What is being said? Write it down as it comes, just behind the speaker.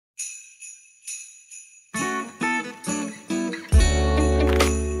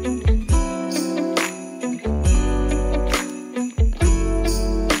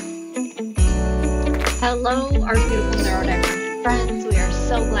Hello, our beautiful neurodivergent friends. We are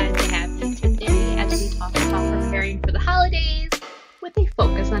so glad to have you today as we talk about preparing for the holidays with a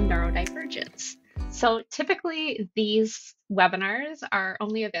focus on neurodivergence. So, typically, these webinars are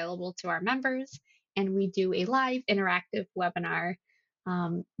only available to our members, and we do a live interactive webinar.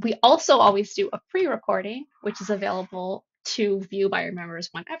 We also always do a pre recording, which is available to view by our members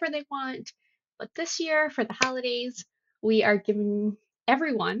whenever they want. But this year, for the holidays, we are giving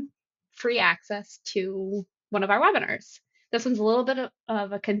everyone free access to one of our webinars. This one's a little bit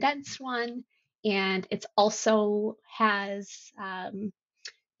of a condensed one, and it's also has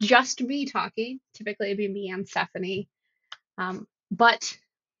just me talking. Typically, it'd be me and Stephanie. But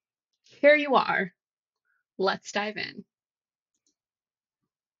here you are. Let's dive in.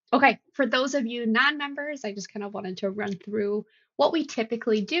 Okay, for those of you non-members, I just kind of wanted to run through what we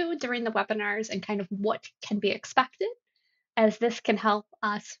typically do during the webinars and kind of what can be expected, as this can help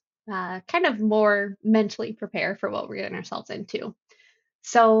us kind of more mentally prepare for what we're getting ourselves into.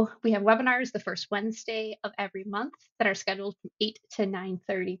 So we have webinars the first Wednesday of every month that are scheduled from 8 to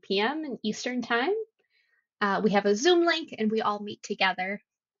 9:30 p.m. in Eastern Time. We have a Zoom link and we all meet together.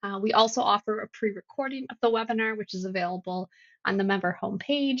 We also offer a pre-recording of the webinar, which is available on the member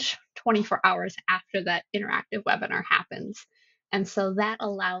homepage 24 hours after that interactive webinar happens. And so that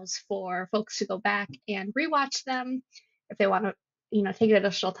allows for folks to go back and rewatch them if they want to, take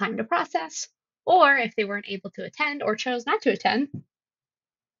additional time to process, or if they weren't able to attend or chose not to attend,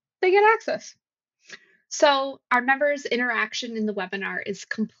 they get access. So our members' interaction in the webinar is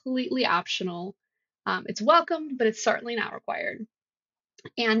completely optional. It's welcomed, but it's certainly not required.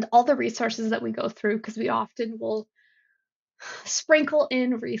 And all the resources that we go through, because we often will sprinkle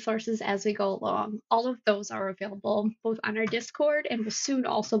in resources as we go along, all of those are available both on our Discord and will soon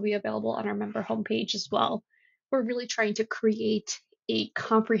also be available on our member homepage as well. We're really trying to create a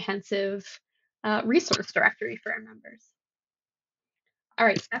comprehensive resource directory for our members. All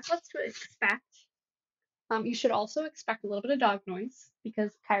right, that's what to expect. You should also expect a little bit of dog noise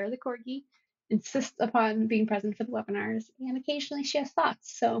because Kyra the Corgi insists upon being present for the webinars, and occasionally she has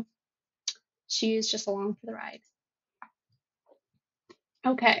thoughts, so she is just along for the ride.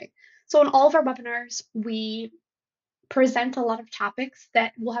 Okay, so in all of our webinars, we present a lot of topics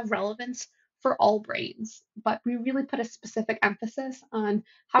that will have relevance for all brains, but we really put a specific emphasis on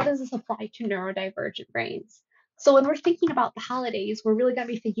how does this apply to neurodivergent brains. So when we're thinking about the holidays, we're really going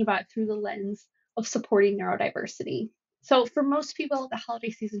to be thinking about it through the lens of supporting neurodiversity. So for most people, the holiday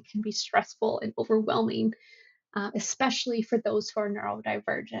season can be stressful and overwhelming, especially for those who are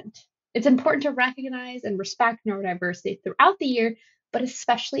neurodivergent. It's important to recognize and respect neurodiversity throughout the year, but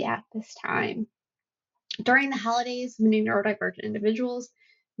especially at this time. During the holidays, many neurodivergent individuals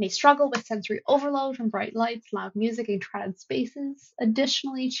may struggle with sensory overload from bright lights, loud music, and crowded spaces.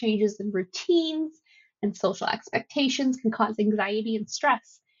 Additionally, changes in routines and social expectations can cause anxiety and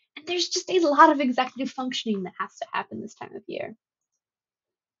stress. And there's just a lot of executive functioning that has to happen this time of year.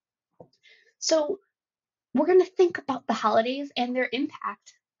 So we're going to think about the holidays and their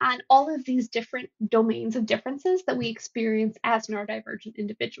impact on all of these different domains of differences that we experience as neurodivergent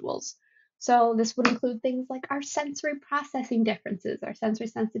individuals. So this would include things like our sensory processing differences, our sensory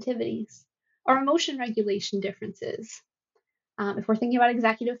sensitivities, our emotion regulation differences. If we're thinking about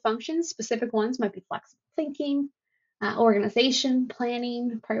executive functions, specific ones might be flexible thinking, organization,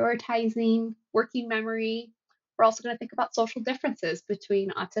 planning, prioritizing, working memory. We're also going to think about social differences between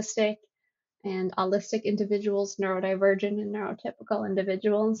autistic and allistic individuals, neurodivergent and neurotypical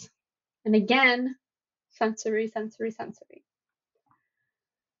individuals. And again, sensory, sensory, sensory.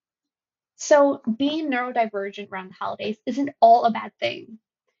 So being neurodivergent around the holidays isn't all a bad thing.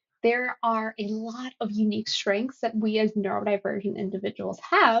 There are a lot of unique strengths that we as neurodivergent individuals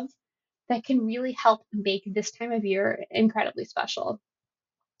have that can really help make this time of year incredibly special.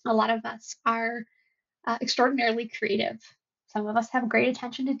 A lot of us are extraordinarily creative. Some of us have great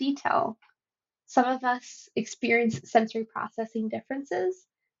attention to detail. Some of us experience sensory processing differences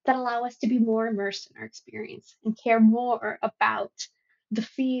that allow us to be more immersed in our experience and care more about the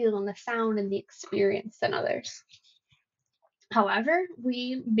feel and the sound and the experience than others. However,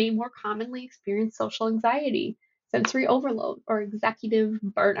 we may more commonly experience social anxiety, sensory overload, or executive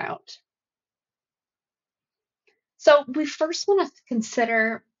burnout. So we first want to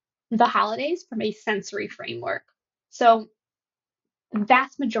consider the holidays from a sensory framework. So the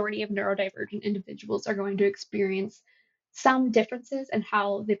vast majority of neurodivergent individuals are going to experience some differences in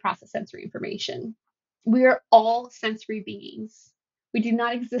how they process sensory information. We are all sensory beings. We do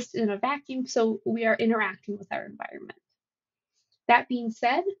not exist in a vacuum, so we are interacting with our environment. That being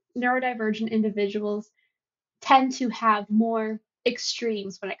said, neurodivergent individuals tend to have more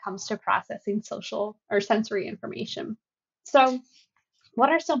extremes when it comes to processing social or sensory information. So, what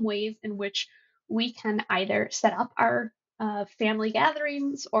are some ways in which we can either set up our family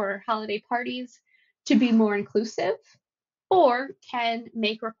gatherings or holiday parties to be more inclusive, or can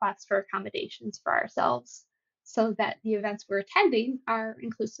make requests for accommodations for ourselves so that the events we're attending are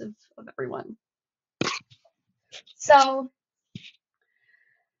inclusive of everyone? So,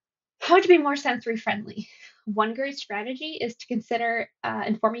 how to be more sensory friendly? One great strategy is to consider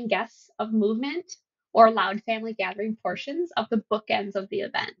informing guests of movement or allowed family gathering portions of the bookends of the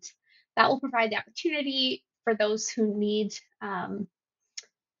event. That will provide the opportunity for those who need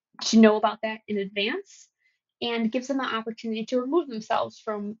to know about that in advance and gives them the opportunity to remove themselves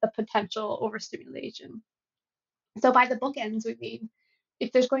from the potential overstimulation. So by the bookends, we mean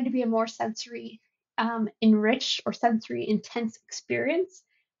if there's going to be a more sensory enriched or sensory intense experience,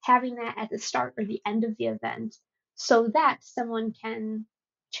 having that at the start or the end of the event so that someone can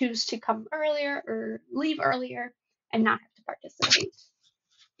choose to come earlier or leave earlier and not have to participate.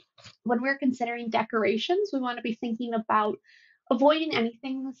 When we're considering decorations, we want to be thinking about avoiding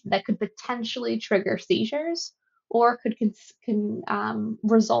anything that could potentially trigger seizures or can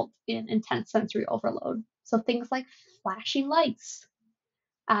result in intense sensory overload. So things like flashing lights.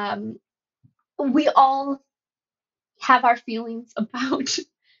 Um, we all have our feelings about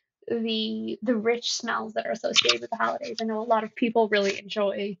the rich smells that are associated with the holidays. I know a lot of people really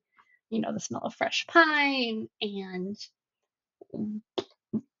enjoy, the smell of fresh pine and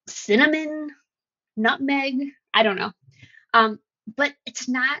cinnamon, nutmeg. I don't know. Um, but it's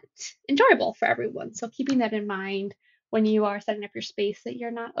not enjoyable for everyone. So keeping that in mind when you are setting up your space, that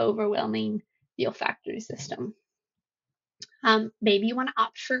you're not overwhelming the olfactory system. Maybe you want to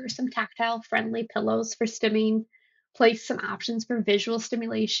opt for some tactile friendly pillows for stimming, place some options for visual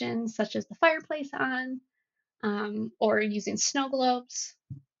stimulation, such as the fireplace on, or using snow globes.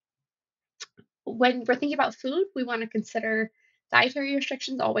 When we're thinking about food, we want to consider dietary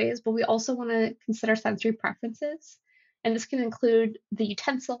restrictions always, but we also want to consider sensory preferences. And this can include the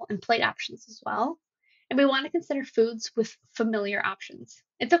utensil and plate options as well. And we want to consider foods with familiar options.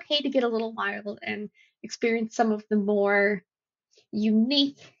 It's okay to get a little wild and experience some of the more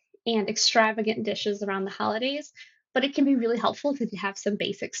unique and extravagant dishes around the holidays, but it can be really helpful to have some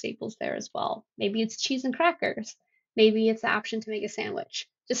basic staples there as well. Maybe it's cheese and crackers. Maybe it's the option to make a sandwich.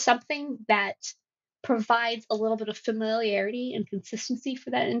 Just something that provides a little bit of familiarity and consistency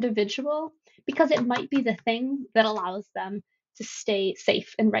for that individual because it might be the thing that allows them to stay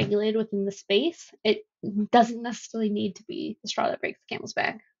safe and regulated within the space. It doesn't necessarily need to be the straw that breaks the camel's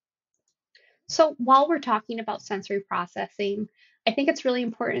back. So, while we're talking about sensory processing, I think it's really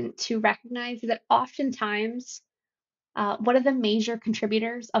important to recognize that oftentimes one of the major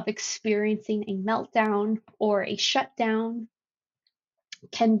contributors of experiencing a meltdown or a shutdown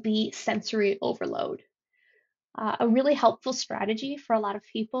can be sensory overload. A really helpful strategy for a lot of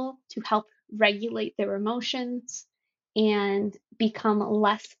people to help regulate their emotions and become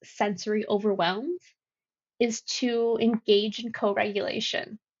less sensory overwhelmed is to engage in co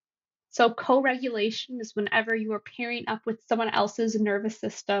regulation. So, co regulation is whenever you are pairing up with someone else's nervous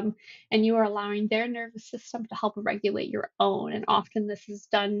system and you are allowing their nervous system to help regulate your own. And often this is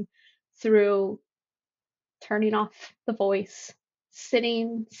done through turning off the voice,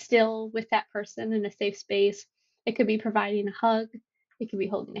 sitting still with that person in a safe space. It could be providing a hug, it could be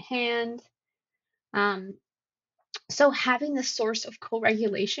holding a hand. Um, so, having this source of co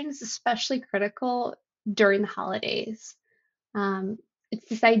regulation is especially critical during the holidays. Um, it's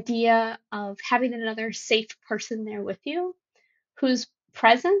this idea of having another safe person there with you whose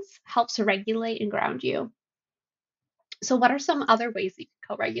presence helps regulate and ground you. So, what are some other ways that you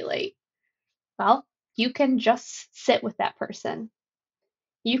can co regulate? Well, you can just sit with that person.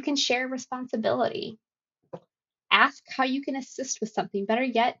 You can share responsibility. Ask how you can assist with something. Better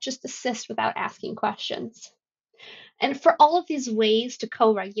yet, just assist without asking questions. And for all of these ways to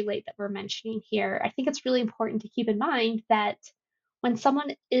co regulate that we're mentioning here, I think it's really important to keep in mind that when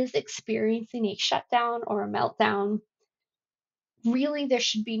someone is experiencing a shutdown or a meltdown, really there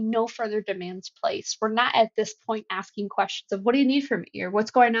should be no further demands placed. We're not at this point asking questions of what do you need from me or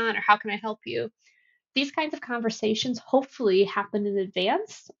what's going on or how can I help you? These kinds of conversations hopefully happen in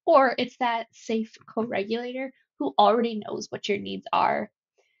advance, or it's that safe co regulator who already knows what your needs are.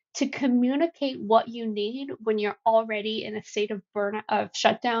 To communicate what you need when you're already in a state of burnout, of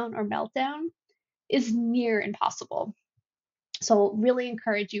shutdown or meltdown is near impossible. So, really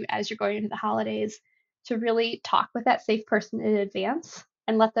encourage you as you're going into the holidays to really talk with that safe person in advance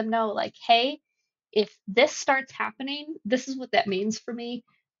and let them know, like, hey, if this starts happening, this is what that means for me.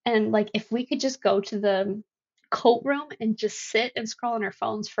 And like, if we could just go to the coat room and just sit and scroll on our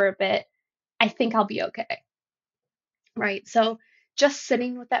phones for a bit, I think I'll be okay. Right? So just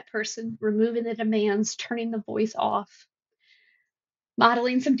sitting with that person, removing the demands, turning the voice off,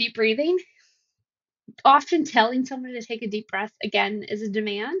 modeling some deep breathing. Often telling someone to take a deep breath again is a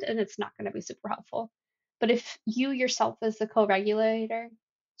demand and it's not going to be super helpful. But if you yourself as the co-regulator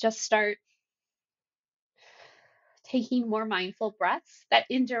just start taking more mindful breaths, that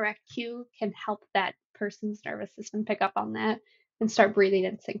indirect cue can help that person's nervous system pick up on that and start breathing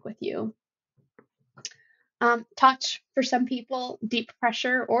in sync with you. Touch for some people, deep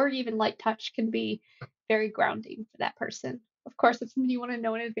pressure or even light touch can be very grounding for that person. Of course, it's something you want to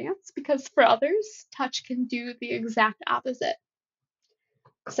know in advance because for others, touch can do the exact opposite.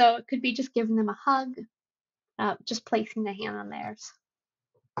 So it could be just giving them a hug, just placing the hand on theirs.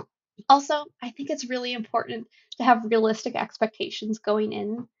 Also, I think it's really important to have realistic expectations going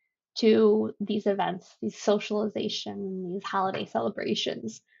in to these events, these socialization, these holiday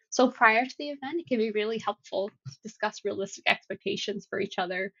celebrations. So prior to the event, it can be really helpful to discuss realistic expectations for each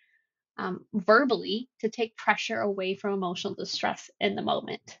other verbally to take pressure away from emotional distress in the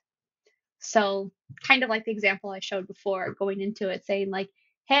moment. So, kind of like the example I showed before, going into it saying, like,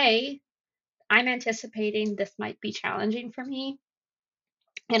 hey, I'm anticipating this might be challenging for me.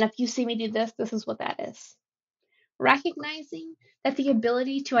 And if you see me do this, this is what that is. Recognizing that the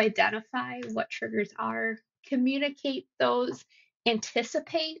ability to identify what triggers are, communicate those,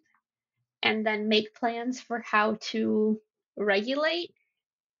 anticipate, and then make plans for how to regulate.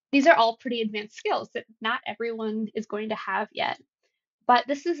 These are all pretty advanced skills that not everyone is going to have yet. But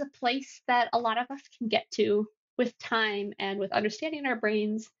this is a place that a lot of us can get to with time and with understanding our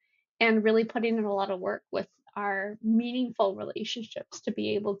brains and really putting in a lot of work with our meaningful relationships to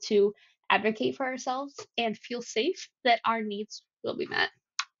be able to advocate for ourselves and feel safe that our needs will be met.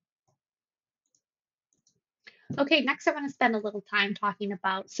 Okay, next I want to spend a little time talking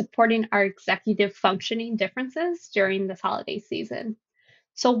about supporting our executive functioning differences during this holiday season.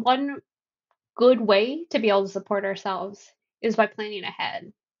 So, one good way to be able to support ourselves is by planning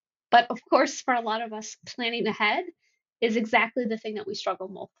ahead. But of course, for a lot of us, planning ahead is exactly the thing that we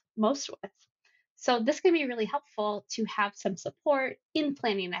struggle most with. So, this can be really helpful to have some support in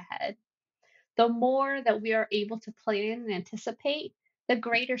planning ahead. The more that we are able to plan and anticipate, the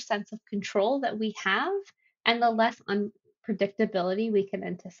greater sense of control that we have, and the less unpredictability we can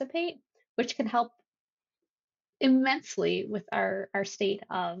anticipate, which can help immensely with our state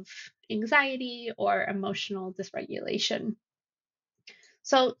of anxiety or emotional dysregulation.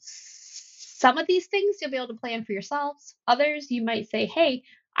 So some of these things you'll be able to plan for yourselves. Others you might say, hey,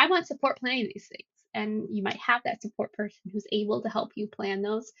 I want support planning these things. And you might have that support person who's able to help you plan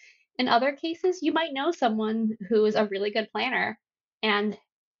those. In other cases, you might know someone who is a really good planner. And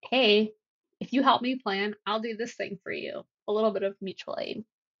hey, if you help me plan, I'll do this thing for you. A little bit of mutual aid.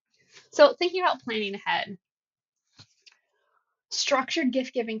 So thinking about planning ahead, structured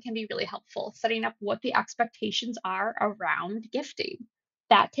gift giving can be really helpful, setting up what the expectations are around gifting.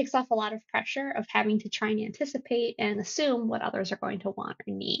 That takes off a lot of pressure of having to try and anticipate and assume what others are going to want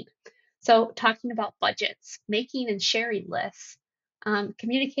or need. So, talking about budgets, making and sharing lists,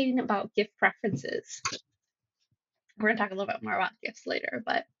 communicating about gift preferences. We're going to talk a little bit more about gifts later,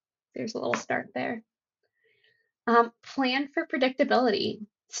 but there's a little start there. Plan for predictability.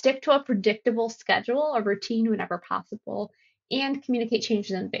 Stick to a predictable schedule or routine whenever possible, and communicate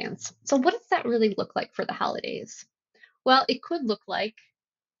changes in advance. So, what does that really look like for the holidays? Well, it could look like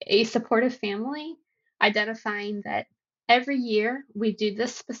a supportive family identifying that every year we do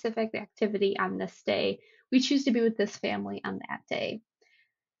this specific activity on this day. We choose to be with this family on that day.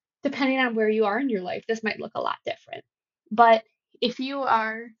 Depending on where you are in your life, this might look a lot different. But if you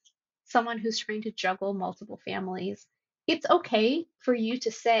are someone who's trying to juggle multiple families, it's okay for you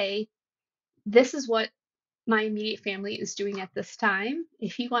to say, this is what my immediate family is doing at this time.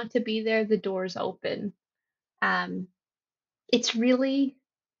 If you want to be there, the door's open. Um, it's really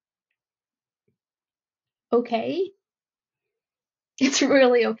okay. It's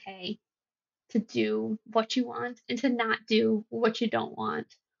really okay to do what you want and to not do what you don't want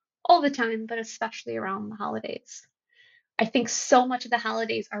all the time, but especially around the holidays. I think so much of the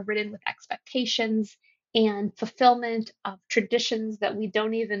holidays are ridden with expectations and fulfillment of traditions that we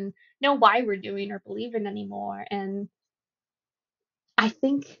don't even know why we're doing or believe in anymore. And I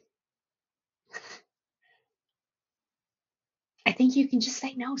think I think you can just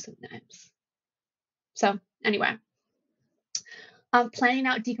say no sometimes. So anyway, planning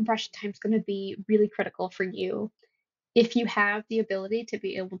out decompression time is going to be really critical for you. If you have the ability to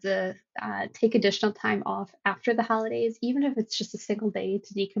be able to take additional time off after the holidays, even if it's just a single day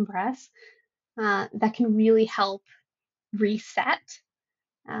to decompress, that can really help reset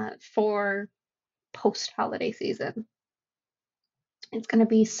for post holiday season. It's going to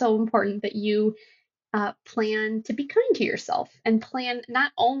be so important that you plan to be kind to yourself and plan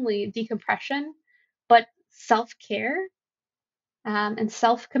not only decompression, but self care and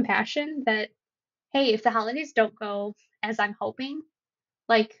self compassion. That, hey, if the holidays don't go as I'm hoping,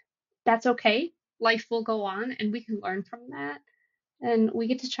 like, that's okay. Life will go on and we can learn from that. And we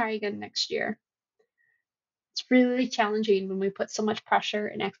get to try again next year. It's really challenging when we put so much pressure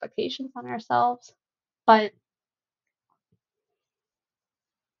and expectations on ourselves. But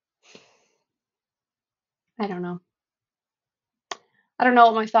I don't know. I don't know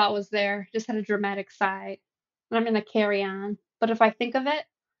what my thought was there. Just had a dramatic sigh. And I'm going to carry on. But if I think of it,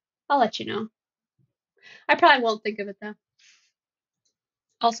 I'll let you know. I probably won't think of it though.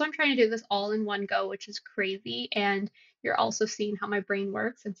 Also, I'm trying to do this all in one go, which is crazy. And you're also seeing how my brain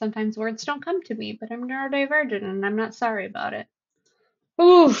works. And sometimes words don't come to me, but I'm neurodivergent and I'm not sorry about it.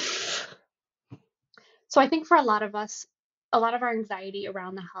 Oof. So I think for a lot of us, a lot of our anxiety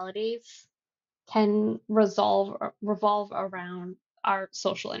around the holidays can revolve around our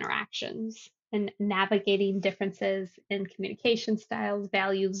social interactions and navigating differences in communication styles,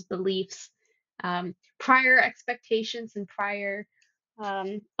 values, beliefs, prior expectations, and prior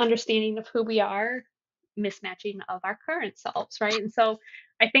understanding of who we are, mismatching of our current selves, right? And so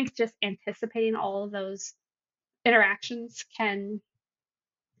I think just anticipating all of those interactions can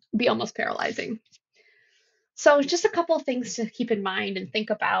be almost paralyzing. So, just a couple of things to keep in mind and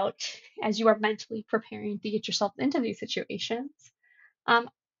think about as you are mentally preparing to get yourself into these situations, um,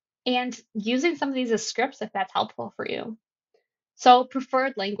 and using some of these as scripts if that's helpful for you. So,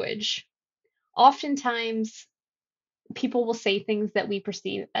 preferred language. Oftentimes, people will say things that we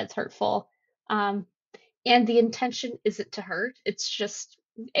perceive as hurtful, um, and the intention isn't to hurt, it's just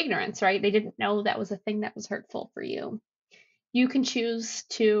ignorance, right? They didn't know that was a thing that was hurtful for you. You can choose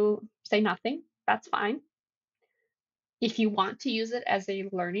to say nothing, that's fine. If you want to use it as a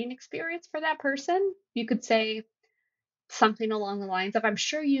learning experience for that person, you could say something along the lines of, I'm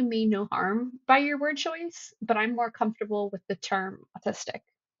sure you mean no harm by your word choice, but I'm more comfortable with the term autistic,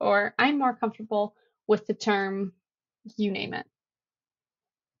 or I'm more comfortable with the term, you name it.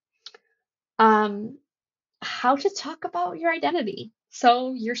 Um, how to talk about your identity.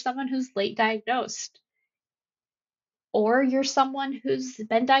 So you're someone who's late diagnosed, or you're someone who's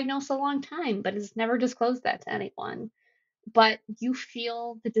been diagnosed a long time but has never disclosed that to anyone, but you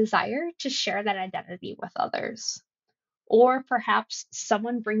feel the desire to share that identity with others. Or perhaps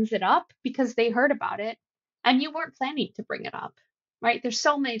someone brings it up because they heard about it and you weren't planning to bring it up, right? There's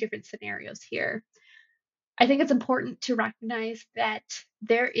so many different scenarios here. I think it's important to recognize that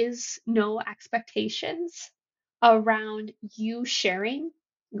there is no expectations around you sharing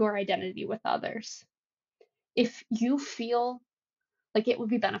your identity with others. If you feel like it would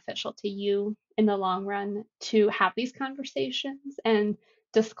be beneficial to you in the long run to have these conversations and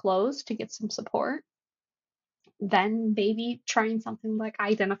disclose to get some support, then maybe trying something like I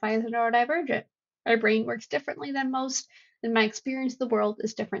identify as a neurodivergent. My brain works differently than most, and my experience of the world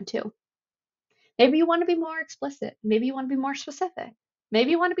is different too. Maybe you want to be more explicit. Maybe you want to be more specific.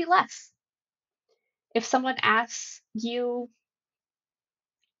 Maybe you want to be less. If someone asks you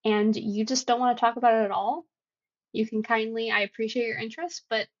and you just don't want to talk about it at all, you can kindly, I appreciate your interest,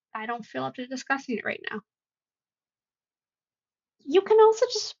 but I don't feel up to discussing it right now. You can also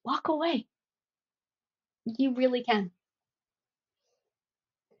just walk away. You really can.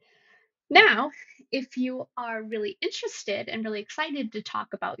 Now, if you are really interested and really excited to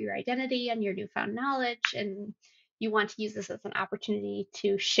talk about your identity and your newfound knowledge, and you want to use this as an opportunity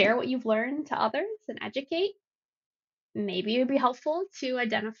to share what you've learned to others and educate, maybe it would be helpful to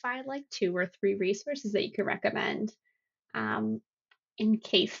identify like 2 or 3 resources that you could recommend um, in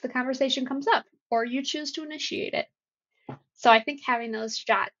case the conversation comes up or you choose to initiate it. So I think having those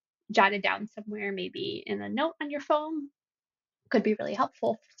jotted down somewhere, maybe in a note on your phone, could be really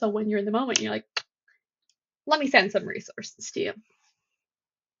helpful. So when you're in the moment, you're like, let me send some resources to you.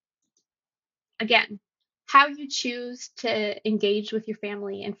 Again, how you choose to engage with your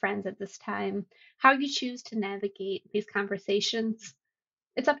family and friends at this time, how you choose to navigate these conversations,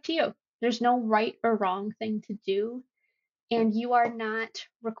 it's up to you. There's no right or wrong thing to do, and you are not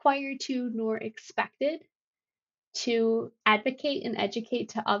required to nor expected to advocate and educate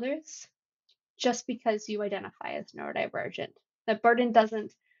to others just because you identify as neurodivergent. That burden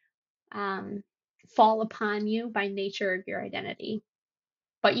doesn't um, fall upon you by nature of your identity.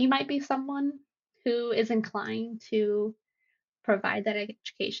 But you might be someone who is inclined to provide that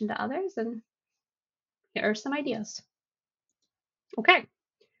education to others, and here are some ideas. Okay,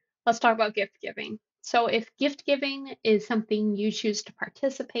 Let's talk about gift giving. So, if gift giving is something you choose to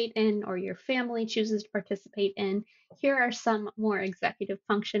participate in or your family chooses to participate in, here are some more executive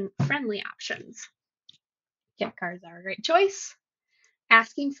function friendly options. Gift cards are a great choice.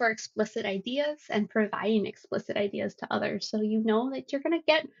 Asking for explicit ideas and providing explicit ideas to others so you know that you're going to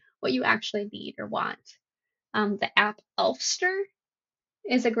get what you actually need or want. The app Elfster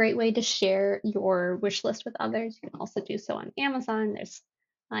is a great way to share your wish list with others. You can also do so on Amazon.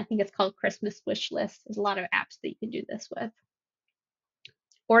 I think it's called Christmas wish list. There's a lot of apps that you can do this with.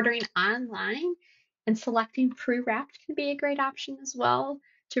 Ordering online and selecting pre-wrapped can be a great option as well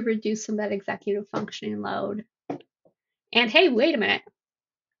to reduce some of that executive functioning load. And hey, wait a minute.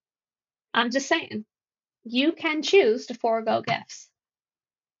 I'm just saying, you can choose to forego gifts.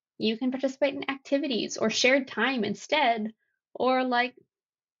 You can participate in activities or shared time instead, or like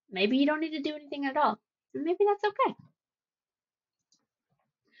maybe you don't need to do anything at all. And maybe that's okay.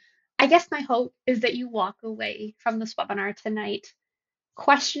 I guess my hope is that you walk away from this webinar tonight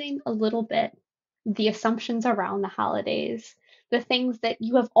questioning a little bit the assumptions around the holidays, the things that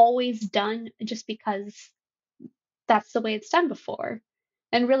you have always done just because that's the way it's done before,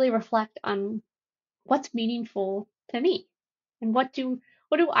 and really reflect on what's meaningful to me and what do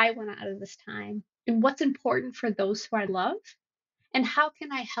I want out of this time and what's important for those who I love and how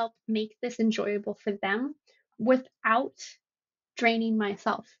can I help make this enjoyable for them without draining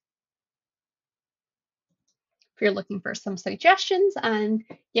myself. If you're looking for some suggestions on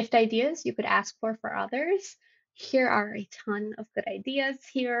gift ideas you could ask for others, here are a ton of good ideas.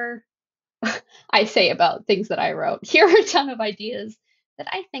 Here, I say about things that I wrote, here are a ton of ideas that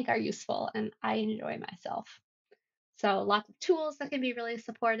I think are useful and I enjoy myself. So, lots of tools that can be really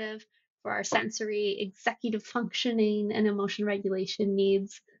supportive for our sensory, executive functioning, and emotion regulation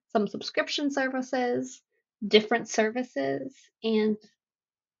needs, some subscription services, different services, and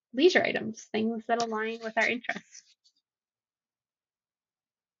leisure items, things that align with our interests.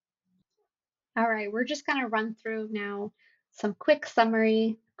 All right, we're just going to run through now some quick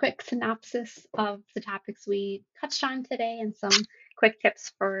summary, quick synopsis of the topics we touched on today and some quick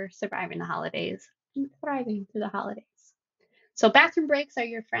tips for surviving the holidays and thriving through the holidays. So, bathroom breaks are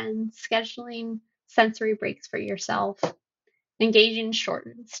your friends, scheduling sensory breaks for yourself, engaging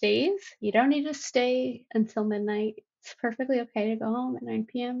shortened stays. You don't need to stay until midnight. It's perfectly okay to go home at 9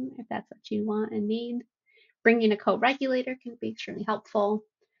 p.m. if that's what you want and need. Bringing a co-regulator can be extremely helpful.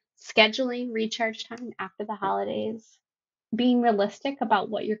 Scheduling recharge time after the holidays. Being realistic about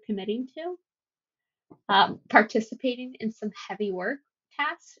what you're committing to. Participating in some heavy work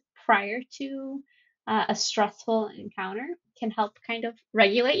tasks prior to a stressful encounter can help kind of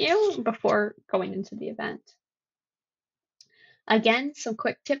regulate you before going into the event. Again, some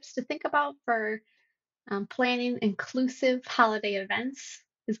quick tips to think about for planning inclusive holiday events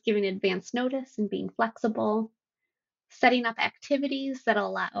is giving advance notice and being flexible, setting up activities that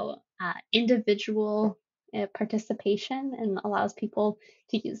allow individual participation and allows people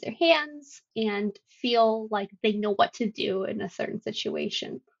to use their hands and feel like they know what to do in a certain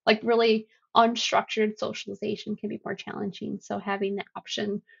situation. Like really unstructured socialization can be more challenging. So having the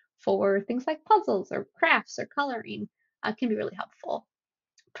option for things like puzzles or crafts or coloring can be really helpful.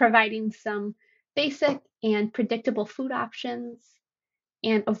 Providing some basic and predictable food options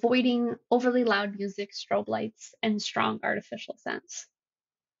and avoiding overly loud music, strobe lights, and strong artificial scents.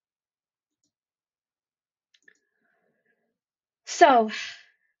 So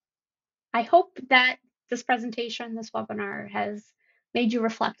I hope that this presentation, this webinar has made you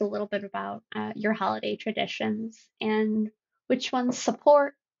reflect a little bit about your holiday traditions and which ones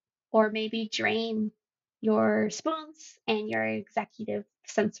support or maybe drain your spoons and your executive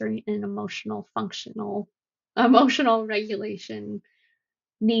sensory and emotional regulation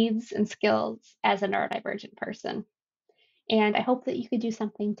needs and skills as a neurodivergent person. And I hope that you could do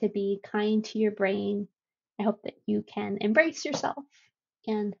something to be kind to your brain. I hope that you can embrace yourself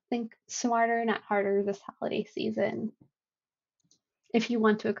and think smarter, not harder this holiday season. If you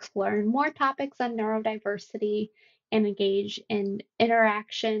want to explore more topics on neurodiversity and engage in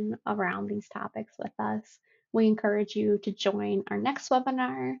interaction around these topics with us, we encourage you to join our next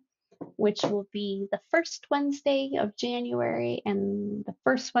webinar, which will be the first Wednesday of January and the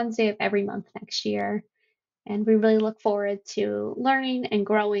first Wednesday of every month next year. And we really look forward to learning and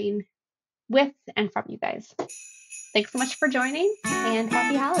growing with and from you guys. Thanks so much for joining and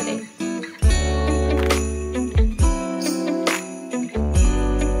happy holidays.